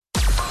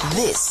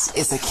This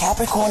is the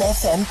Capricorn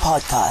FM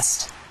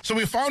podcast. So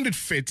we found it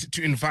fit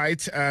to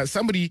invite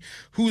somebody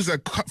who's a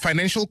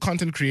financial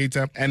content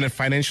creator and a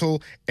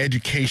financial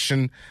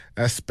education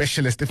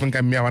specialist,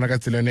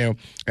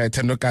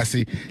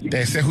 Thandokazi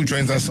Tese, who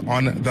joins us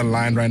on the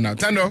line right now.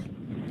 Thando.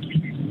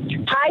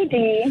 Hi,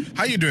 Dee.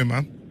 How you doing,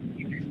 man?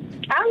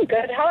 I'm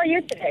good. How are you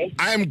today?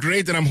 I am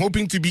great, and I'm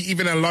hoping to be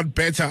even a lot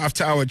better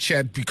after our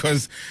chat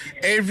because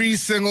every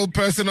single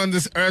person on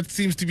this earth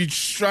seems to be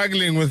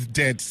struggling with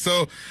debt.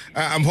 So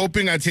I'm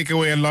hoping I take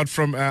away a lot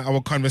from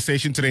our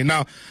conversation today.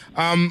 Now,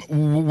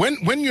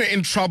 when you're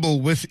in trouble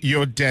with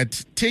your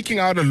debt, taking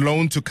out a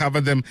loan to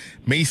cover them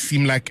may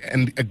seem like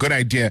a good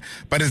idea,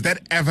 but is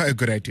that ever a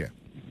good idea?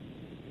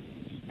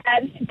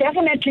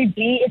 Definitely,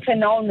 B, it's a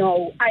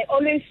no-no. I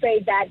always say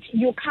that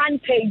you can't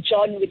pay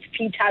John with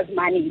Peter's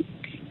money.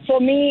 For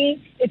me,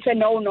 it's a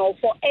no-no.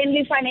 For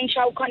any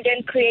financial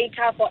content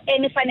creator, for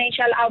any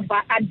financial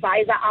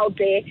advisor out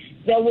there,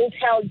 they will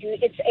tell you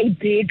it's a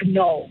big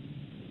no.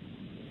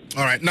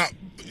 All right. Now,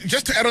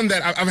 just to add on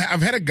that,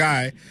 I've had a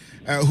guy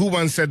who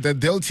once said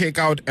that they'll take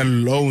out a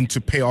loan to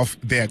pay off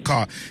their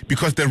car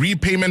because the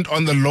repayment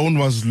on the loan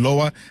was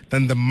lower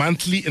than the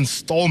monthly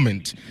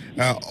installment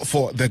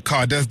for the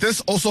car. Does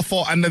this also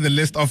fall under the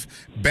list of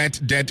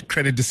bad debt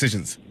credit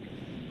decisions?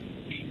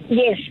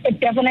 Yes, it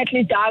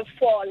definitely does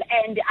fall.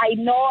 And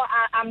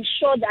I'm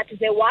sure that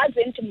there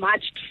wasn't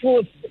much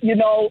truth,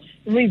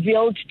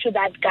 revealed to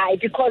that guy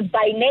because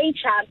by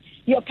nature,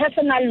 your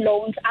personal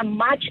loans are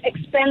much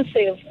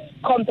expensive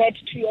compared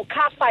to your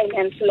car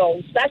finance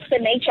loans. That's the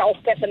nature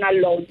of personal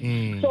loans.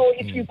 So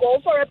if you go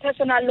for a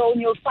personal loan,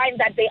 you'll find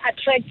that they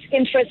attract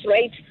interest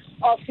rates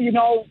of,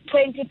 20%,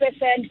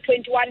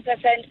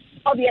 21%.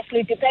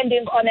 Obviously,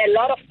 depending on a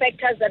lot of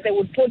factors that they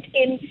would put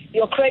in,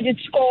 your credit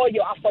score,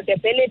 your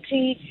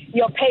affordability,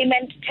 your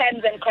payment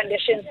terms and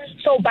conditions.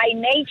 So by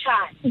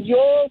nature,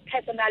 your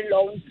personal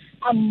loans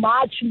are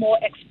much more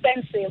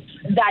expensive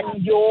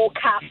than your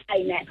car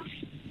finance.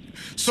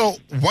 So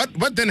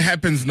what then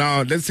happens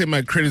now? Let's say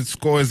my credit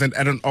score is at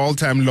an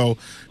all-time low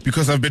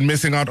because I've been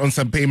missing out on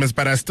some payments,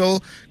 but I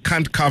still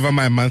can't cover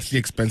my monthly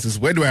expenses.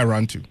 Where do I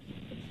run to?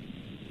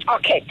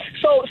 Okay,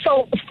 so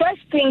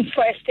first things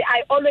first,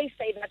 I always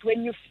say that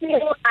when you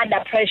feel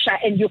under pressure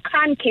and you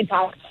can't keep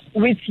up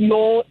with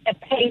your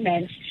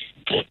payments,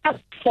 pick up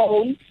the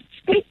phone,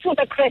 speak to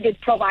the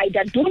credit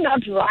provider. Do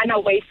not run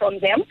away from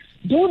them.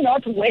 Do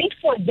not wait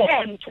for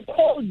them to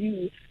call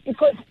you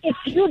because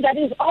it's you that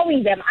is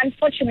owing them,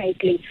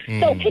 unfortunately.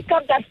 So pick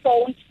up that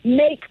phone,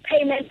 make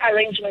payment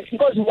arrangements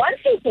because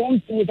once you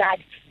don't do that,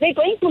 they're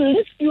going to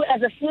list you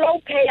as a slow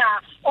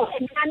payer or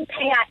a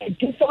non-payer, a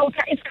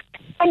defaulter. It's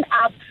end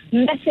up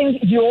messing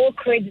your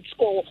credit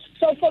score.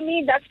 So for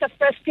me, that's the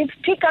first tip.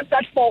 Pick up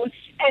that phone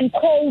and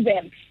call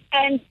them.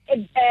 And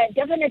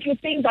definitely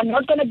things are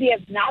not going to be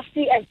as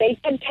nasty as they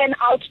can turn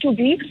out to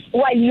be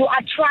while you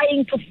are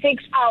trying to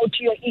fix out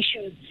your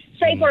issues.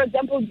 Say, for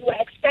example, you are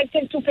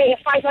expecting to pay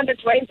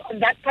 500 rand on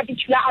that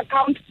particular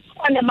account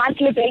on a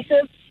monthly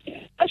basis.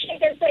 You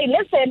can say,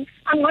 listen,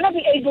 I'm going to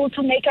be able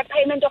to make a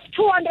payment of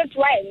 200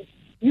 rand.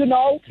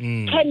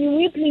 Can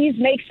we please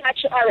make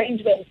such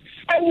arrangements?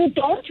 And you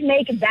don't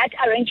make that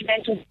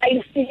arrangement until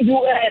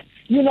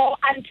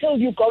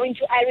you go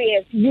into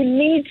areas. You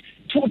need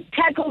to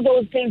tackle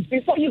those things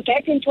before you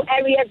get into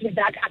areas with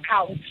that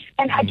account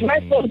and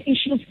address those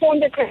issues, phone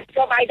the credit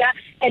provider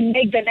and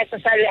make the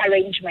necessary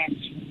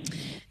arrangements.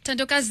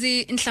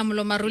 Thandokazi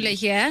Nhlamulo Marule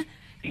here.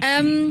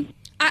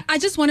 I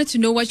just wanted to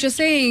know what you're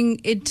saying.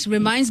 It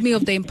reminds me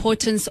of the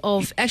importance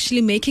of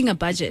actually making a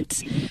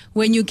budget.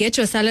 When you get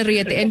your salary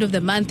at the end of the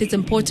month, it's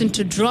important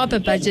to draw up a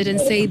budget and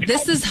say,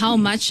 this is how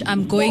much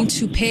I'm going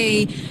to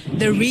pay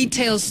the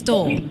retail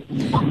store.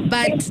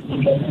 But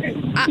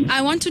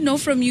I want to know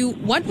from you,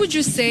 what would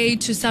you say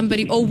to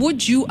somebody, or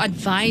would you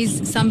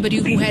advise somebody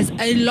who has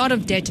a lot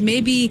of debt,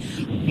 maybe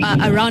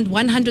around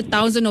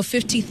 100,000 or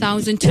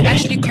 50,000, to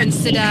actually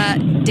consider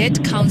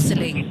debt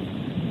counseling?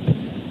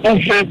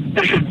 Yeah.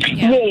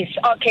 Yes.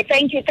 Okay.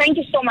 Thank you. Thank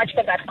you so much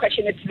for that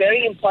question. It's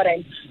very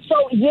important.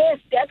 So yes,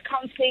 debt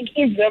counseling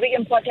is very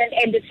important,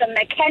 and it's a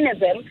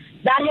mechanism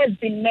that has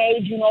been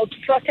made, to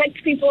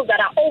protect people that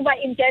are over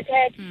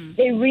indebted.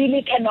 They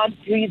really cannot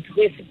breathe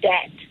with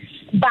debt.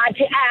 But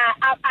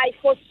I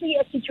foresee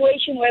a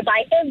situation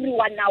whereby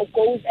everyone now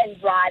goes and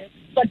runs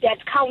for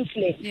debt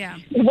counseling,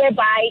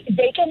 whereby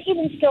they can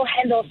even still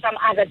handle some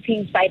other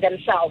things by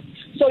themselves.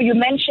 So you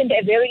mentioned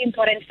a very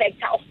important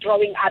factor of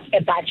drawing up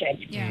a budget.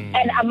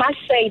 And I must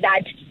say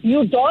that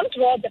you don't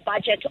draw the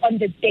budget on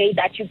the day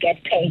that you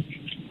get paid.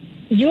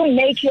 You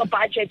make your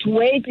budget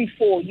way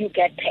before you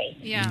get paid.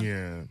 Yeah.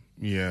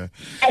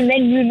 And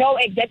then you know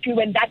exactly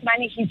when that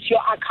money hits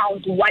your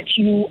account what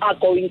you are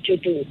going to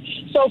do.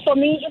 So for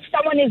me, if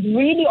someone is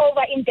really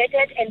over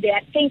indebted and they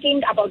are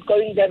thinking about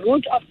going the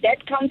route of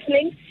debt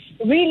counseling,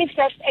 really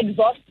first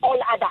exhaust all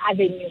other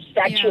avenues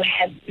that you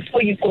have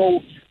before you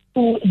go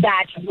to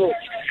that route.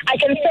 I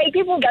can say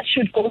people that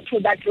should go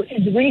through that route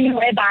is really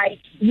whereby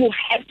you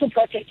have to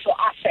protect your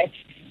assets.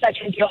 such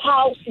as your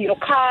house, your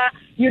car,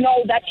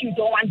 that you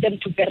don't want them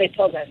to be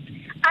repossessed.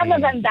 Other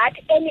than that,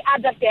 any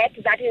other debt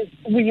that is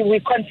we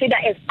consider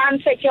as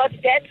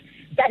unsecured debt,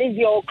 that is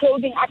your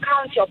clothing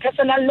accounts, your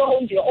personal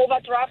loans, your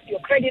overdraft, your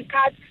credit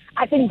cards,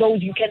 I think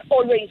those you can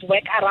always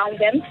work around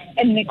them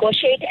and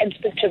negotiate and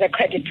speak to the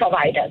credit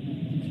providers.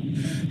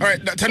 All right,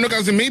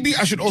 Thandokazi, maybe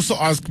I should also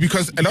ask,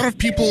 because a lot of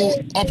people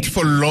opt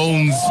for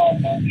loans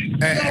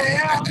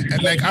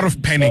like out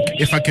of panic,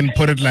 if I can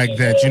put it like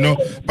that,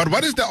 But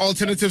what is the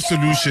alternative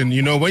solution,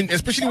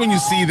 especially when you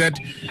see that,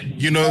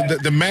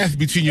 the math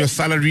between your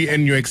salary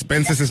and your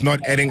expenses is not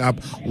adding up?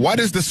 What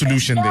is the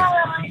solution there?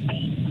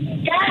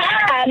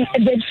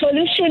 The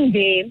solution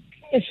there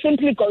is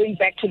simply going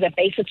back to the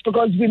basics,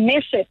 because we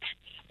miss it.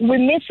 We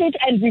miss it,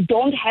 and we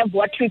don't have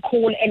what we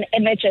call an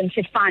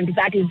emergency fund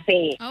that is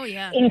there. Oh,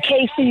 yeah. In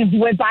cases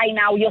whereby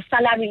now your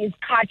salary is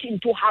cut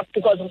into half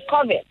because of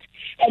COVID,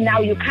 and now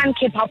you can't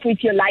keep up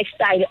with your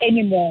lifestyle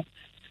anymore.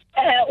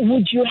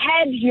 Would you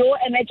have your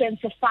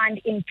emergency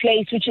fund in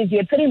place, which is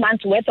your 3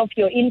 months worth of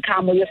your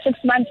income or your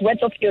 6 months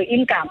worth of your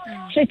income,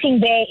 sitting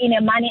there in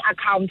a money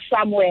account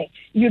somewhere?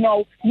 You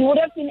would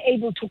have been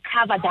able to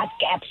cover that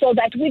gap so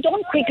that we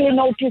don't quickly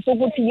notice,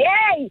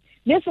 yay,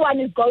 this one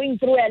is going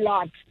through a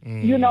lot.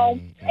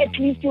 At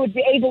least you would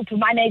be able to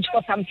manage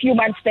for some few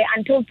months there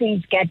until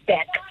things get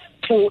back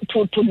to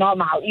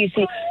normal, you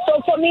see.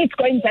 So for me, it's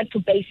going back to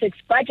basics,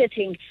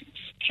 budgeting,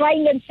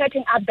 trying and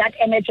setting up that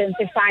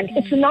emergency fund.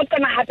 It's not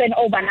going to happen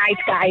overnight,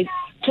 guys,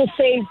 to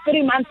save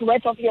 3 months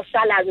worth of your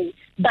salary,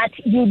 but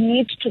you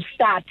need to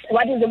start.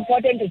 What is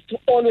important is to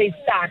always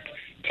start.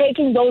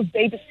 Taking those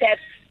baby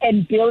steps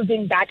and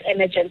building that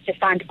emergency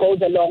fund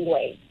goes a long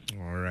way.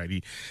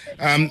 Alrighty.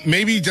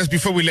 Maybe just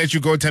before we let you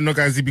go,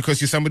 Thandokazi,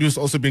 because you're somebody who's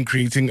also been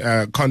creating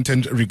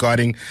content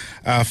regarding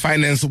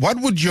finance, what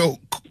would your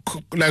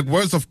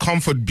words of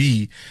comfort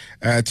be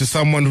to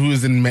someone who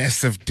is in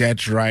massive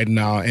debt right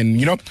now and,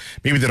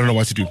 maybe they don't know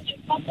what to do?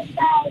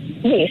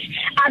 Yes.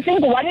 I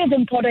think what is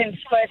important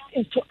first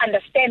is to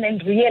understand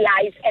and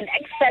realize and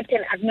accept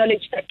and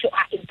acknowledge that you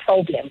are in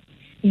problem.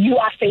 You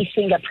are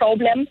facing a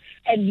problem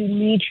and you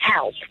need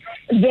help.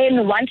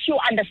 Then once you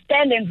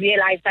understand and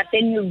realize that,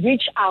 then you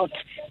reach out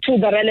to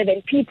the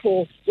relevant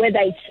people, whether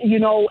it's,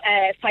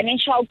 a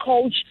financial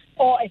coach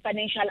or a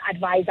financial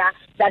advisor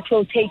that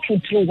will take you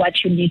through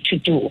what you need to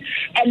do.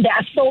 And there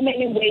are so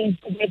many ways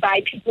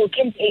whereby people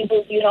can be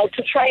able,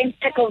 to try and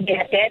tackle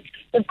their debt.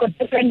 We've got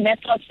different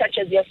methods, such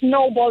as your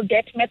snowball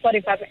debt method,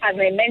 if I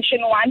may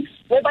mention one,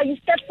 whereby you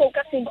start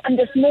focusing on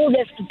the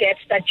smallest debt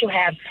that you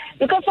have.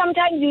 Because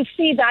sometimes you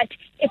see that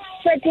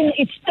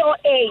it's store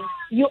A,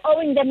 you're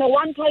owing them a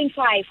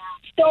 1.5,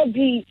 store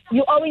B,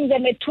 you're owing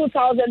them a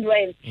 2,000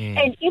 rand.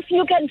 And if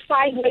you can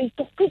find ways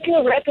to quickly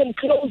wrap and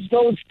close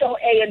those store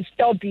A and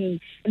store B,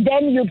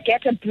 then you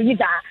get a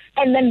breather,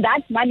 and then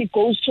that money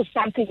goes to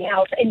something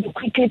else, and you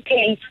quickly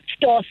pay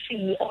store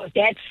C or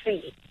debt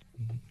C.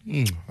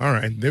 All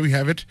right, there we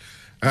have it.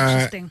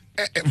 Interesting.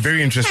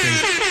 Very interesting.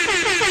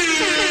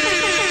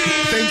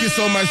 Thank you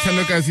so much,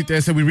 Thandokazi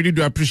Tese. We really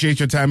do appreciate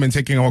your time and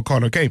taking our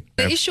call, okay?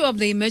 The issue of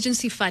the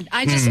emergency fund,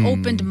 I just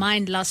opened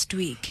mine last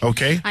week.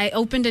 Okay. I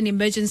opened an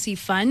emergency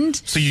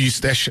fund. So you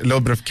stash a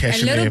little bit of cash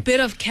in there? A little bit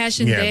of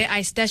cash in there.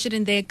 I stash it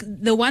in there.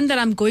 The one that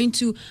I'm going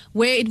to,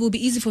 where it will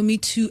be easy for me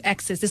to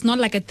access. It's not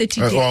like a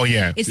 30-day. Oh,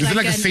 yeah. It's Is it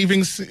like a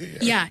savings?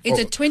 Yeah, it's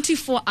a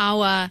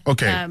 24-hour.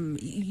 Okay.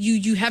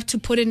 You have to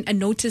put in a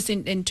notice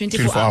in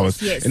 24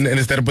 hours. Yes. And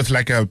is that with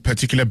like a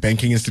particular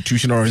banking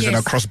institution, or is it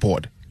across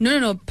board?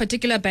 No.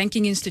 Particular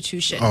banking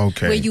institution.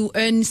 Okay. Where you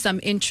earn some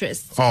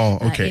interest. Oh,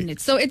 okay. In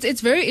it. So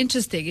it's very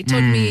interesting. It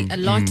taught me a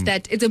lot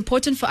that it's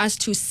important for us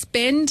to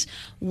spend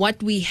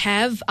what we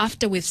have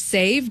after we've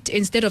saved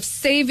instead of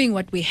saving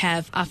what we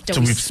have after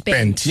we've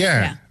spent.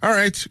 Yeah. All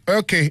right.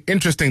 Okay.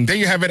 Interesting. There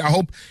you have it. I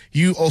hope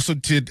you also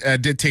did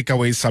take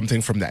away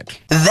something from that.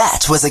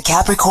 That was a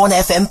Capricorn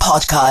FM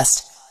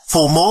podcast.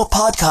 For more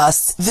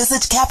podcasts,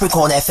 visit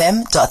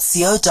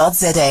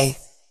capricornfm.co.za.